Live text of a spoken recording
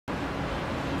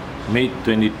May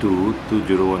 22,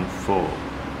 2014.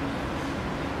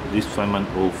 This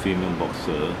 5-month-old female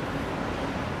boxer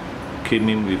came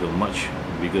in with a much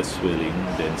bigger swelling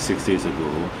than 6 days ago,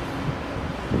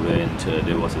 when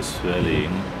there was a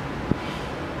swelling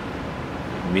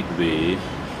midway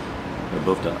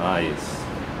above the eyes,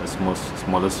 a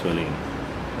smaller swelling,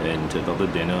 and Dr.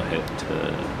 Daniel had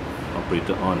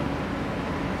operated on.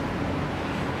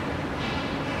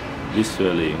 This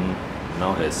swelling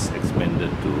now has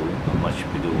expanded to a much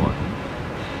bigger one,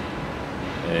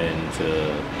 and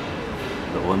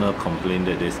the owner complained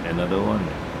that there's another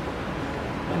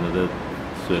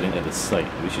swelling at the site,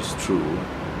 which is true.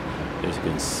 As you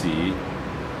can see,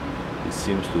 it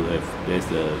seems to have, there's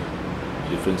a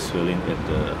different swelling at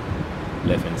the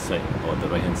left hand side or the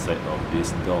right hand side of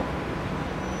this dog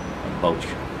pouch,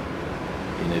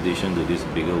 in addition to this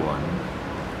bigger one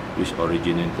which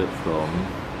originated from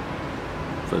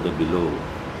further below.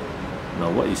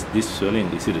 Now, what is this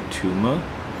swelling? Is it a tumor,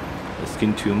 a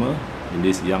skin tumor in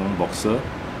this young boxer,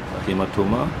 a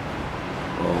haematoma,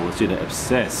 or was it an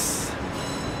abscess?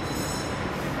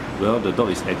 Well, the dog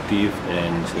is active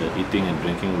and eating and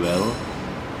drinking well,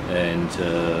 and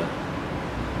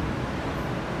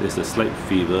there's a slight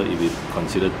fever if it's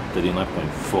considered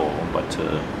 39.4, but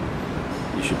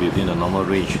it should be within the normal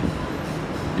range.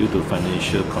 Due to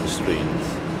financial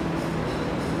constraints,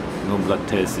 no blood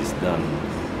test is done,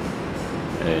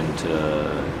 and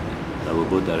I will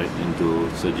go direct into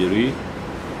surgery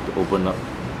to open up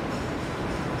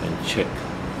and check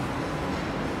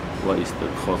what is the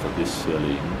cause of this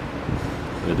swelling,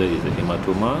 whether it's a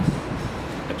hematoma,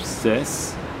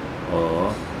 abscess,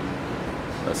 or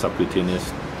a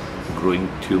subcutaneous growing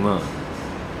tumor.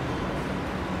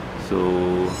 So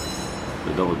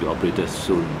the dog will be operated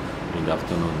soon in the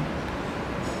afternoon.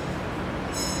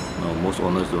 Now, most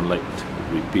owners don't like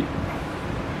repeat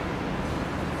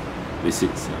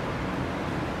visits,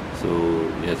 so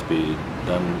it has to be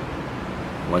done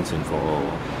once and for all,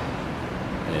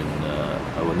 and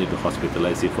I will need to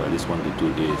hospitalize it for at least 1 to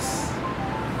 2 days.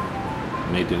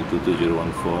 May 22,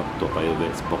 2014, Toa Payoh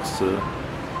Vets boxer,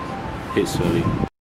 head swelling.